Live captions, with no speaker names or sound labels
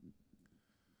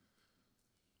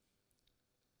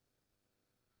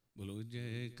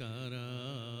जयकारा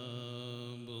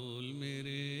बोल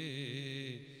मेरे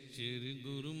श्री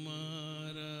गुरु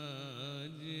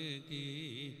महाराज की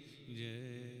जय।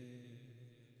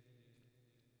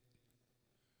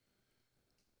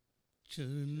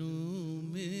 चरणों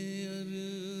में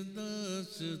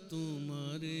अरदास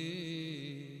तुम्हारे,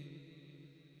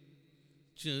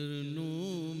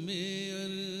 चरणों में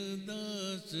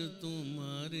अरदास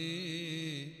तुम्हारे,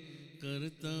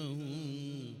 करता हूँ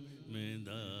मैं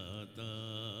दाता,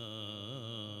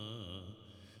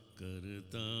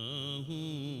 करता हूँ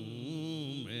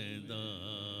मैं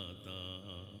दाता।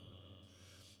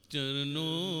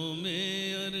 चरणों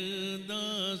में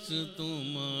अरदास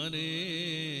तुम्हारे,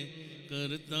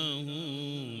 करता हूँ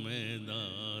मैं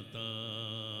दाता,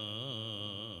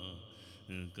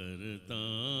 करता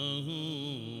हूँ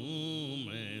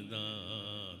मैं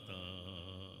दाता।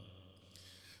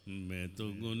 मैं तो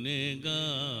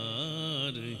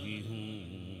गुनहगार ही हूँ,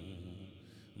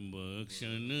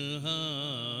 बख्शनहार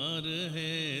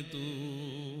है तू।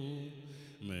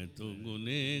 मैं तो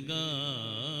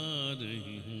गुनहगार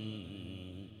ही हूँ,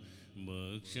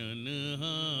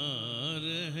 बख्शनहार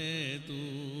है तू।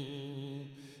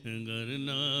 अगर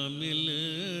ना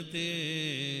मिलते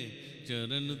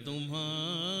चरण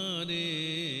तुम्हारे,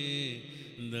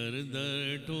 दर दर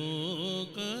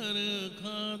ठोकर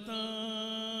खाता,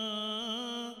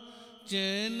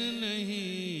 चैन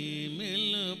नहीं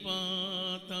मिल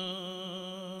पाता।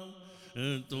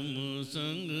 तुम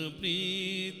संग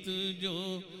प्रीत जो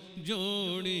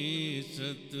जोड़ी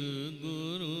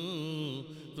सतगुरु,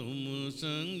 तुम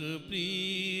संग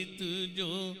प्रीत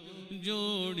जो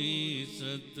जोड़ी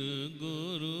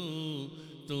सतगुरु,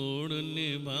 तोड़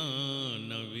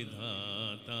निभाना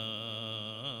विधाता,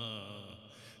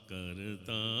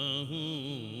 करता हूँ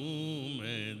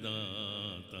मैं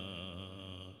दाता।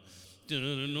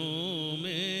 चरणों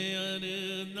में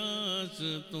अरदास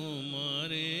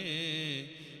तुम्हारे,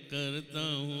 करता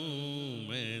हूँ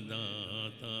मैं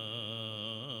दाता,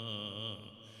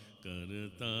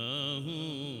 करता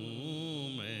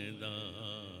हूँ मैं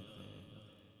दाता।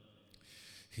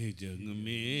 हे जग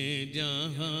में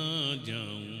जहाँ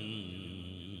जाऊँ,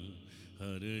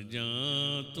 हर जा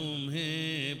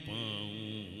तुम्हें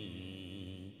पाऊँ।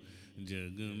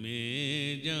 जग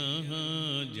में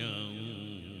जहाँ जाऊँ,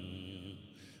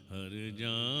 हर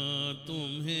जा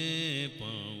तुम्हें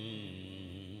पाऊँ।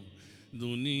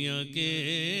 दुनिया के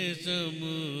सब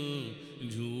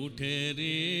झूठे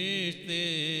रिश्ते,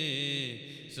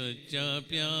 सच्चा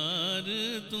प्यार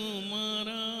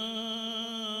तुम्हारा।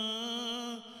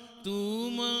 तू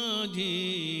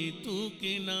माझी तू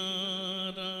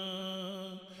किनारा,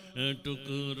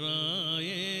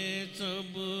 ठुकराए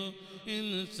सब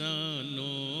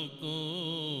इंसानों को,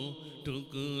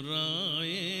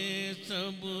 ठुकराए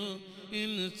सब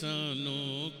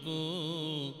इंसानों को।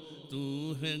 तू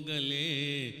है गले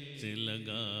से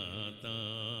लगाता,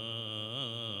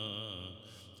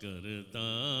 करता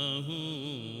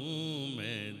हूँ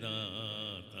मैं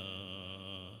दाता।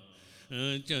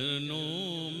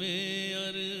 चरणों में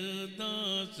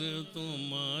अरदास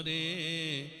तुम्हारे,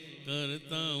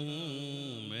 करता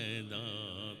हूँ मैं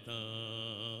दाता,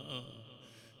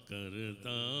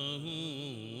 करता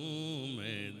हूँ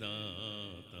मैं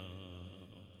दाता।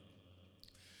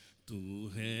 तू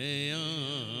है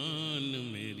आन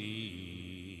मेरी,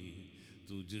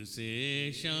 तुझसे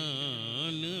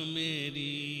शान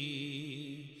मेरी।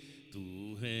 तू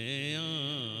है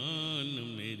आन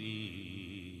मेरी,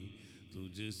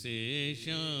 तुझसे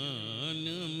शान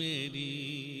मेरी।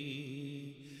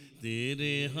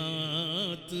 तेरे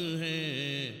हाथ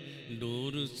है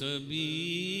डोर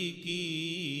सभी की,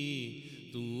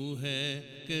 तू है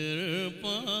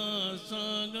कृपा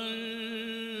सागर।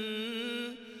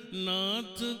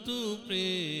 नाथ तू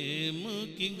प्रेम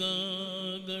की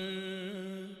गागर,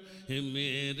 है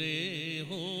मेरे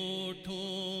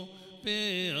होठों पे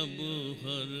अब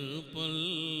हर पल।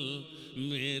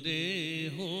 मेरे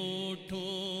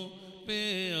होठों पे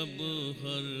अब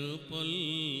हर पल,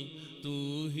 तू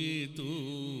ही तू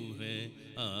है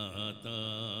आता,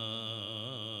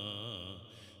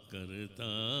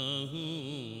 करता हूँ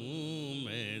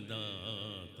मैं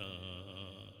दाता।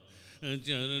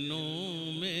 चरणों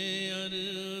में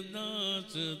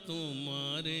अरदास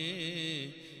तुम्हारे,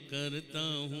 करता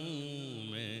हूँ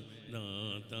मैं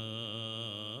दाता,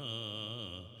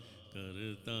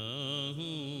 करता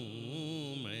हूँ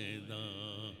मैं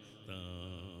दाता।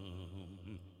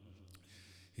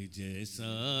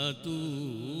 जैसा तू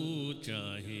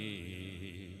चाहे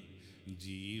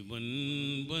जीवन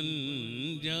बन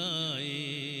जाए,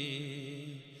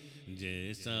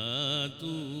 जैसा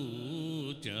तू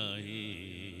चाहे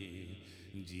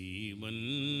जीवन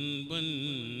बन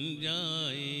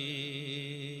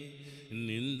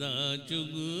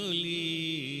चुगली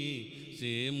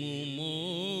से मुँह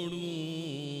मोड़ूं,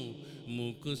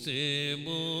 मुख से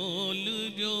बोल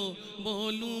जो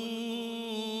बोलूं,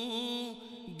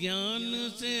 ज्ञान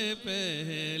से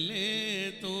पहले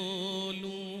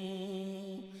तोलूं।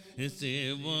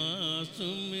 सेवा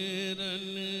सुमिरन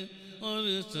और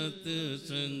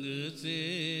सत्संग से,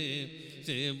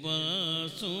 सेवा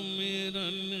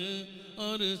सुमिरन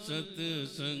और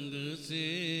सत्संग से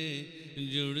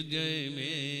जुड़ जाए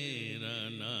मेरा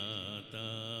नाता।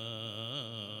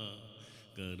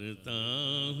 करता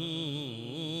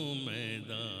हूँ मैं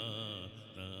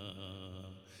दाता,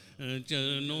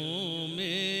 चरणों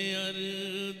में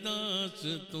अरदास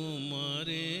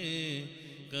तुम्हारे,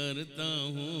 करता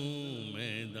हूँ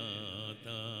मैं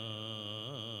दाता,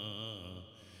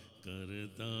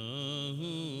 करता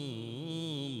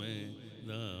हूँ मैं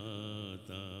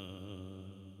दाता।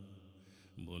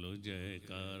 बोलो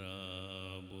जयकारा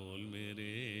बोल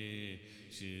मेरे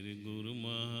श्री गुरु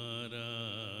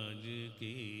महाराज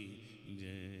की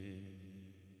जय।